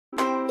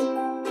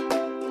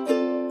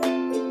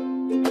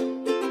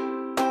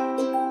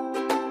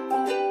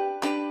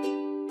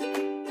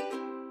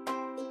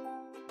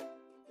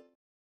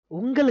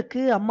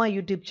உங்களுக்கு அம்மா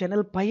YouTube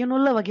channel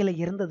பயனுள்ள வகையில்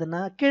இருந்ததுன்னா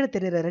கீழே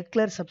தெரியுற ரெட்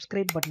கலர்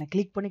சப்ஸ்கிரைப் பட்டனை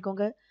கிளிக்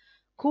பண்ணிக்கோங்க.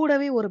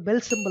 கூடவே ஒரு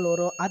பெல் சிம்பிள்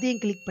வரும், அதையும்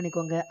கிளிக்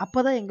பண்ணிக்கோங்க.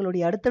 அப்பதான்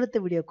எங்களுடைய அடுத்தடுத்த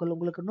வீடியோக்கள்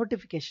உங்களுக்கு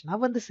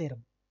நோட்டிஃபிகேஷனாக வந்து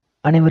சேரும்.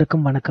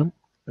 அனைவருக்கும் வணக்கம்.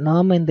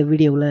 நாம் இந்த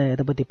வீடியோவில்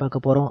எதை பற்றி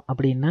பார்க்க போகிறோம்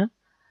அப்படின்னா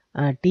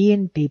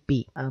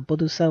டிஎன்டிபி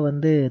புதுசாக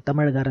வந்து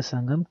தமிழக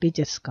அரசாங்கம்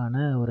டீச்சர்ஸ்க்கான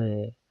ஒரு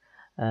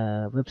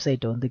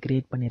வெப்சைட்டை வந்து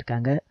கிரியேட்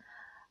பண்ணியிருக்காங்க.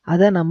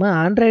 அதை நம்ம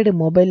ஆண்ட்ராய்டு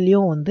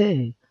மொபைல்லையும் வந்து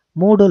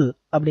Moodle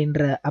அப்படின்ற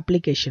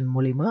அப்ளிகேஷன்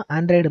மூலிமா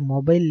ஆண்ட்ராய்டு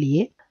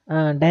மொபைல்லையே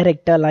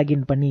டைரெக்டாக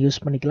லாகின் பண்ணி யூஸ்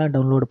பண்ணிக்கலாம்,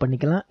 டவுன்லோட்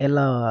பண்ணிக்கலாம்,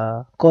 எல்லா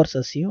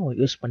கோர்சஸையும்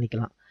யூஸ்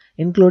பண்ணிக்கலாம்,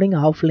 இன்க்ளூடிங்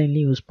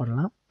ஆஃப்லைன்லேயும் யூஸ்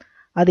பண்ணலாம்.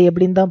 அது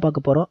எப்படின்னு தான்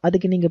பார்க்க போகிறோம்.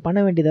 அதுக்கு நீங்கள் பண்ண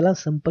வேண்டியதெல்லாம்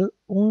சிம்பிள்.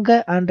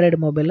 உங்கள் ஆண்ட்ராய்டு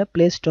மொபைலில்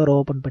ப்ளே ஸ்டோர்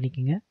ஓப்பன்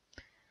பண்ணிக்கோங்க.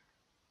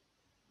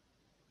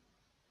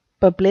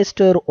 இப்போ ப்ளே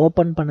ஸ்டோர்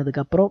ஓப்பன்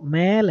பண்ணதுக்கப்புறம்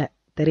மேலே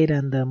தெரிகிற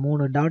அந்த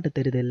 3 டாட்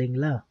தெரியுது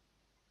இல்லைங்களா,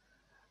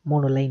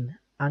 3 லைன்,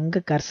 அங்கே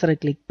கர்சரை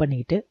கிளிக்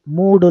பண்ணிக்கிட்டு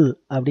Moodle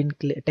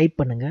அப்படின்னு டைப்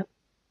பண்ணுங்க.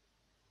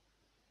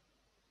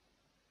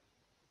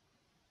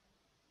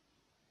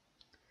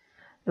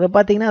 இப்போ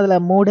பார்த்தீங்கன்னா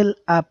அதில் Moodle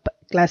ஆப்,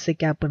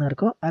 கிளாசிக் ஆப்னு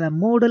இருக்கும். அதில்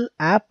Moodle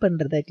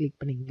ஆப்ன்றதை கிளிக்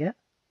பண்ணிக்கங்க.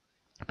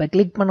 இப்போ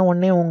கிளிக் பண்ண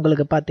உடனே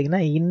உங்களுக்கு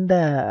பார்த்தீங்கன்னா இந்த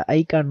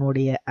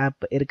ஐகானுடைய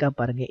ஆப் இருக்கா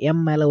பாருங்கள்,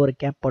 எம் மேலே ஒரு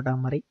கேப் போட்ட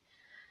மாதிரி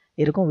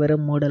இருக்கும்,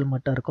 வெறும் Moodle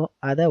மட்டும் இருக்கும்.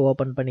 அதை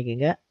ஓப்பன்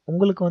பண்ணிக்கோங்க.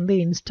 உங்களுக்கு வந்து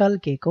இன்ஸ்டால்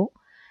கேட்கும்,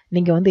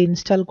 நீங்கள் வந்து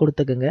இன்ஸ்டால்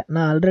கொடுத்துக்குங்க.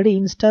 நான் ஆல்ரெடி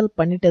இன்ஸ்டால்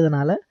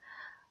பண்ணிட்டதுனால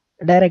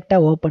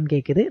டைரெக்டாக ஓப்பன்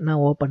கேட்குது,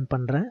 நான் ஓப்பன்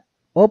பண்ணுறேன்.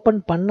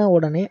 ஓப்பன் பண்ண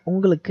உடனே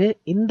உங்களுக்கு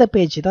இந்த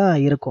பேஜ் தான்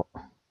இருக்கும்.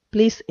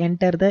 Please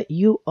enter the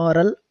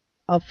URL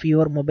of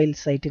your mobile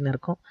சைட்டுன்னு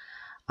இருக்கும்.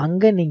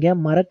 அங்கே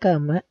நீங்கள்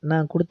மறக்காமல்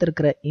நான்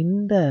கொடுத்துருக்கிற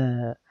இந்த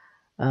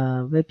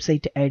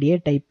வெப்சைட் ஐடியை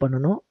டைப்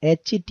பண்ணணும்.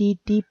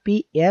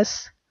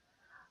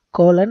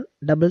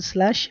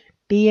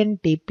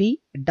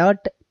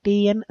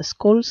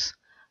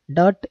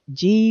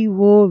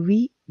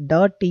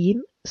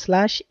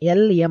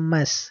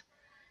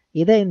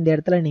 இதை இந்த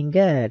இடத்துல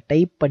நீங்கள்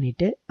டைப்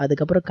பண்ணிவிட்டு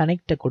அதுக்கப்புறம்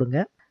கனெக்டை கொடுங்க.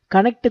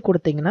 கனெக்ட்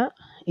கொடுத்தீங்கன்னா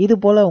இது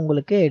போல்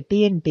உங்களுக்கு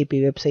டிஎன்டிபி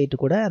வெப்சைட்டு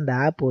கூட அந்த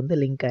ஆப் வந்து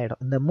லிங்க்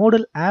ஆகிடும். இந்த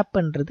Moodle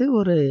ஆப்ன்றது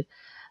ஒரு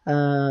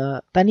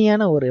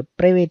தனியான ஒரு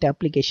ப்ரைவேட்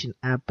அப்ளிகேஷன்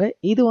ஆப்பு.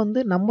 இது வந்து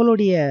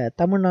நம்மளுடைய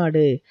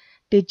தமிழ்நாடு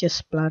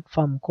டீச்சர்ஸ்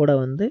பிளாட்ஃபார்ம் கூட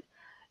வந்து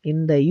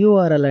இந்த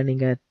யூஆர்எல்லை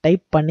நீங்கள்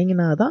டைப்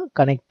பண்ணிங்கன்னா தான்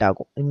கனெக்ட்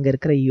ஆகும். இங்கே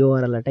இருக்கிற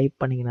யூஆர்எல்லை டைப்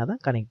பண்ணிங்கன்னா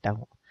தான் கனெக்ட்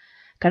ஆகும்.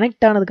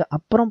 கனெக்ட் ஆனதுக்கு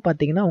அப்புறம்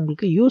பார்த்தீங்கன்னா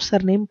உங்களுக்கு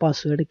யூசர் நேம்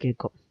பாஸ்வேர்டு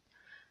கேட்கும்.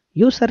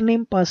 யூசர்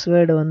நேம்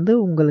பாஸ்வேர்டு வந்து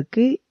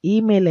உங்களுக்கு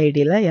இமெயில்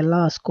ஐடியில் எல்லா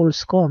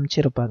ஸ்கூல்ஸ்க்கும்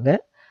அனுப்பிச்சிருப்பாங்க.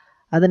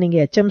 அதை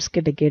நீங்கள் ஹெச்எம்ஸ்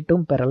கிட்ட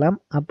கேட்டும் பெறலாம்.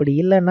 அப்படி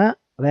இல்லைன்னா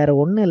வேறு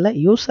ஒன்றும் இல்லை,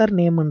 யூசர்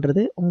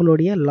நேம்ன்றது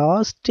உங்களுடைய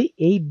லாஸ்ட்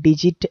 8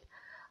 டிஜிட்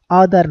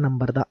ஆதார்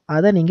நம்பர் தான்.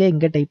 அதை நீங்கள்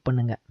இங்கே டைப்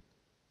பண்ணுங்கள்.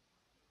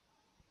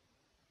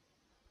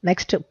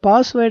 நெக்ஸ்ட்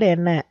பாஸ்வேர்டு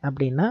என்ன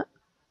அப்படின்னா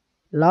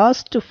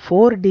லாஸ்ட்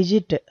 4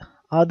 டிஜிட்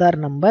ஆதார்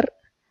நம்பர்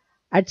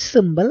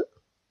 @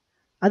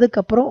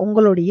 அதுக்கப்புறம்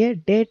உங்களுடைய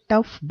டேட்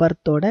ஆஃப்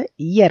பர்த்தோட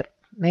இயர்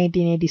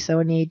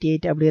 1987,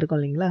 88 அப்படி இருக்கும்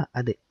இல்லைங்களா,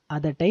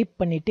 அதை டைப்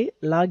பண்ணிவிட்டு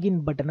லாகின்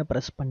பட்டனை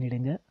ப்ரெஸ்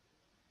பண்ணிவிடுங்க.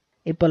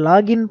 இப்போ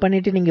லாகின்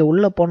பண்ணிவிட்டு நீங்கள்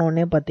உள்ளே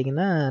போனோடனே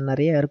பார்த்தீங்கன்னா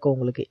நிறைய இருக்கும்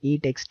உங்களுக்கு.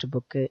 டெக்ஸ்ட்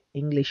புக்கு,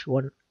 இங்கிலீஷ்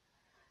 1,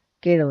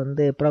 கீழே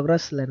வந்து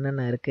ப்ரோக்ரஸில்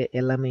என்னென்ன இருக்குது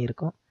எல்லாமே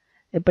இருக்கும்.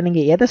 இப்போ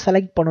நீங்கள் எதை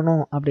செலக்ட்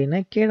பண்ணணும் அப்படின்னா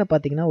கீழே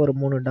பார்த்தீங்கன்னா ஒரு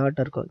 3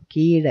 டாட் இருக்கும்,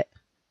 கீழே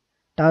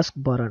டாஸ்க்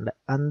பாராண்ட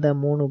அந்த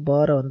 3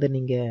 பாரை வந்து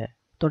நீங்கள்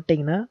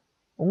தொட்டிங்கன்னா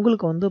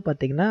உங்களுக்கு வந்து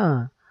பார்த்தீங்கன்னா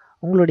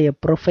உங்களுடைய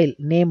ப்ரொஃபைல்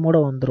நேமோடு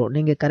வந்துடும்.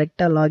 நீங்கள்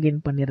கரெக்டாக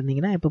லாகின்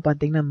பண்ணியிருந்தீங்கன்னா இப்போ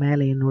பார்த்தீங்கன்னா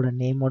மேலே என்னோடய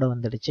நேமோடு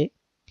வந்துடுச்சு.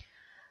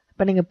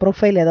 இப்போ நீங்கள்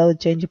ப்ரொஃபைல் ஏதாவது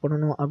சேஞ்ச்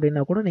பண்ணணும்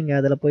அப்படின்னா கூட நீங்கள்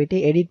அதில் போயிட்டு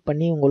எடிட்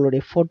பண்ணி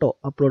உங்களுடைய ஃபோட்டோ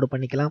அப்லோடு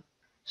பண்ணிக்கலாம்.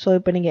 ஸோ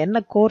இப்போ நீங்கள் என்ன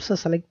கோர்ஸை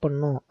செலக்ட்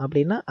பண்ணணும்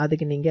அப்படின்னா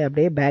அதுக்கு நீங்கள்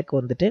அப்படியே பேக்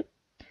வந்துட்டு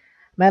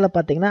மேலே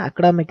பார்த்தீங்கன்னா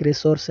அகடாமிக்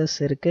ரிசோர்ஸஸ்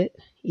இருக்குது,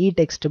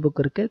 டெக்ஸ்ட் புக்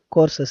இருக்குது,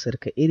 கோர்சஸ்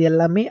இருக்குது. இது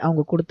எல்லாமே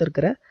அவங்க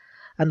கொடுத்துருக்கிற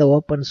அந்த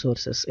ஓப்பன்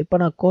சோர்சஸ். இப்போ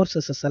நான்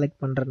கோர்சஸை செலக்ட்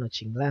பண்ணுறேன்னு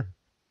வச்சிங்களேன்.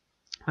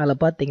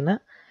 அதில் பார்த்தீங்கன்னா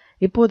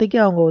இப்போதைக்கு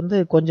அவங்க வந்து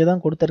கொஞ்சம்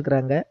தான்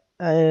கொடுத்துருக்குறாங்க.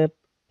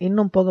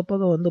 இன்னும் போக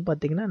போக வந்து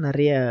பார்த்திங்கன்னா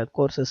நிறைய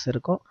கோர்சஸ்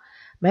இருக்கும்.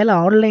 மேலே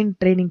ஆன்லைன்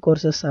ட்ரைனிங்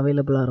கோர்சஸ்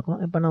அவைலபிளாக இருக்கும்.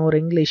 இப்போ நான் ஒரு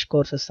இங்கிலீஷ்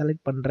கோர்சஸ்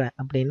செலக்ட் பண்ணுறேன்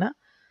அப்படின்னா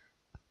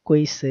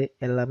குயிஸு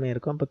எல்லாமே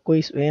இருக்கும். இப்போ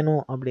குயிஸ்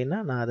வேணும் அப்படின்னா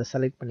நான் அதை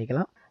செலக்ட்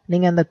பண்ணிக்கலாம்.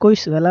 நீங்கள் அந்த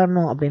குயிஸ்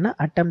விளாட்ணும் அப்படின்னா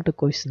அட்டெம்ப்ட்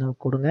குயிஸ்னு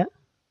கொடுங்க.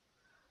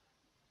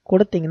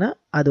 கொடுத்தீங்கன்னா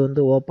அது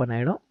வந்து ஓப்பன்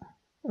ஆகிடும்.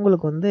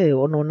 உங்களுக்கு வந்து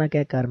ஒன்று ஒன்றா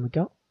கேட்க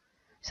ஆரம்பிக்கும்.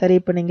 சரி,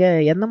 இப்போ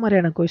நீங்கள் எந்த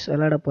மாதிரியான குயிஸ்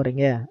விளையாட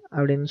போகிறீங்க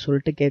அப்படின்னு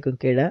சொல்லிட்டு கேட்கும்.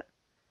 கீழே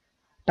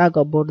டாக்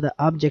அபவுட் த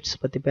ஆப்ஜெக்ட்ஸ்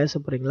பற்றி பேச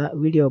போகிறீங்களா,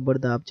 வீடியோ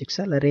அபவுட் த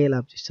ஆப்ஜெக்ட்ஸா இல்லை ரியல்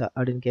ஆப்ஜெக்ட்ஸா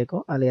அப்படின்னு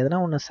கேட்கும். அதில் எதனா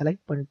ஒன்று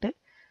செலக்ட் பண்ணிட்டு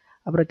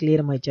அப்புறம்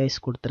கிளியர் மை சாய்ஸ்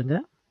கொடுத்துருங்க.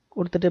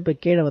 கொடுத்துட்டு இப்போ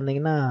கீழே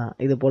வந்தீங்கன்னா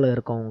இது போல்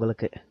இருக்கும்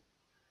உங்களுக்கு.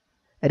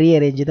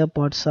 Rearrange the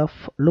parts of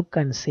look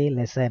and say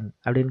lesson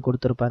அப்படின்னு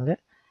கொடுத்துருப்பாங்க.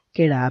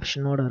 கீழே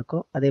ஆப்ஷனோடு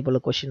இருக்கும், அதே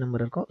போல் கொஷின்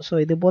நம்பர் இருக்கும். ஸோ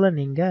இது போல்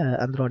நீங்கள்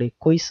அதனுடைய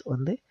குயிஸ்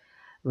வந்து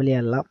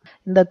விளையாடலாம்.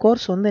 இந்த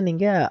கோர்ஸ் வந்து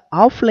நீங்கள்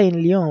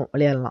ஆஃப்லைன்லேயும்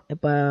விளையாடலாம்.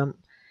 இப்போ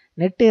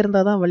நெட்டு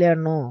இருந்தால் தான்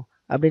விளையாடணும்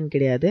அப்படின்னு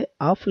கிடையாது,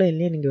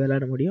 ஆஃப்லைன்லேயும் நீங்கள்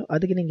விளையாட முடியும்.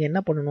 அதுக்கு நீங்கள் என்ன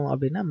பண்ணணும்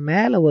அப்படின்னா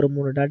மேலே ஒரு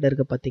 3 டாட்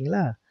இருக்குது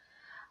பார்த்தீங்களா,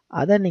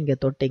 அதை நீங்கள்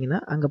தொட்டிங்கன்னா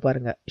அங்கே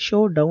பாருங்கள் ஷோ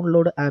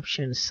டவுன்லோடு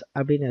ஆப்ஷன்ஸ்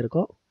அப்படின்னு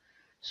இருக்கும்.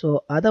 ஸோ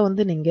அதை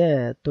வந்து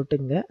நீங்கள்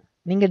தொட்டுங்க.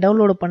 நீங்கள்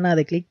டவுன்லோடு பண்ண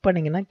அதை கிளிக்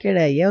பண்ணிங்கன்னா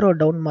கீழே ஏரோ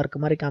டவுன் மார்க்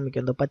மாதிரி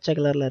காமிக்கும், இந்த பச்சை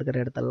கலரில் இருக்கிற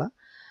இடத்தெல்லாம்.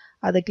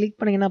 அதை கிளிக்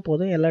பண்ணிங்கன்னா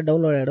போதும், எல்லாம்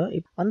டவுன்லோட் ஆகிடும்.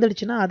 இப்போ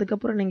வந்துடுச்சுன்னா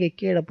அதுக்கப்புறம் நீங்கள்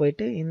கீழே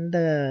போயிட்டு இந்த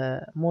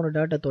 3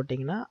 டாட்டை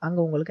தொட்டிங்கன்னா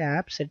அங்கே உங்களுக்கு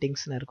ஆப்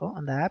செட்டிங்ஸ்னு இருக்கும்.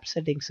 அந்த ஆப்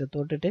செட்டிங்ஸை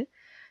தொட்டுட்டு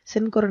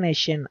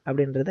சின்க்ரோனைசேஷன்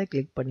அப்படின்றத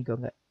கிளிக்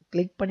பண்ணிக்கோங்க.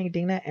 கிளிக்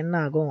பண்ணிக்கிட்டிங்கன்னா என்ன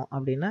ஆகும்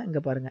அப்படின்னா,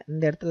 இங்கே பாருங்கள்,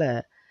 இந்த இடத்துல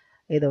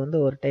இதை வந்து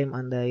ஒரு டைம்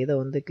அந்த இதை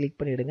வந்து கிளிக்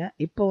பண்ணிவிடுங்க.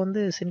 இப்போ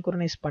வந்து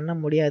சின்க்ரோனைஸ் பண்ண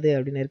முடியாது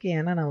அப்படின்னு இருக்குது,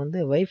 ஏன்னா நான் வந்து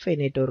வைஃபை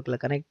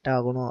நெட்வொர்க்கில் கனெக்ட்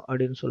ஆகணும்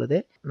அப்படின்னு சொல்லுது.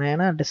 நான்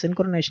ஏன்னா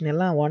சின்க்ரோனைசேஷன்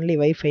எல்லாம் ஒன்லி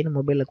வைஃபைன்னு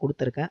மொபைலில்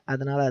கொடுத்துருக்கேன்,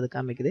 அதனால் அது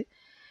காமிக்குது.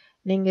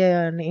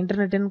 நீங்கள்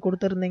இன்டர்நெட்டுன்னு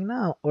கொடுத்துருந்தீங்கன்னா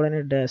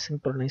உடனே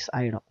சின்க்ரோனைஸ்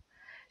ஆகிடும்.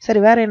 சரி,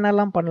 வேறு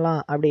என்னெல்லாம்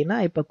பண்ணலாம் அப்படின்னா,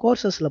 இப்போ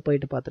கோர்சஸில்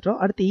போயிட்டு பார்த்துட்டோம்.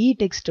 அடுத்து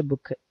டெக்ஸ்ட்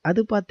புக்கு.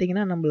 அது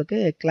பார்த்தீங்கன்னா நம்மளுக்கு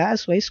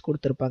கிளாஸ் வைஸ்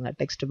கொடுத்துருப்பாங்க.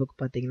 டெக்ஸ்ட் புக்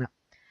பார்த்தீங்கன்னா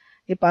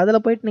இப்போ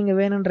அதில் போயிட்டு நீங்கள்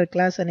வேணுன்ற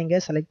கிளாஸை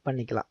நீங்கள் செலக்ட்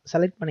பண்ணிக்கலாம்.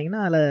 செலக்ட்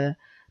பண்ணிங்கன்னா அதில்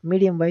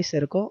மீடியம் வைஸ்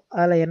இருக்கும்,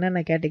 அதில் என்னென்ன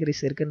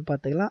கேட்டகரிஸ் இருக்குதுன்னு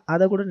பார்த்துக்கலாம்.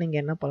 அதை கூட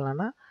நீங்கள் என்ன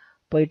பண்ணலான்னா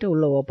போயிட்டு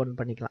உள்ளே ஓப்பன்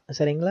பண்ணிக்கலாம்.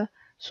 சரிங்களா?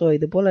 ஸோ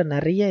இது போல்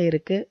நிறைய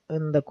இருக்குது.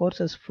 இந்த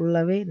கோர்சஸ்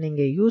ஃபுல்லாகவே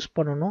நீங்கள் யூஸ்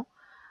பண்ணணும்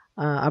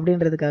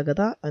அப்படின்றதுக்காக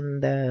தான்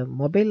இந்த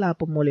மொபைல்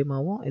ஆப்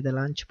மூலியமாகவும் இதை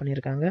லான்ச்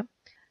பண்ணியிருக்காங்க.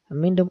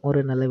 மீண்டும்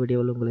ஒரு நல்ல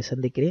வீடியோவில் உங்களை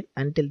சந்திக்கிறேன்.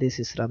 Until this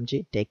is Ramji.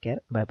 Take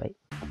care. Bye bye.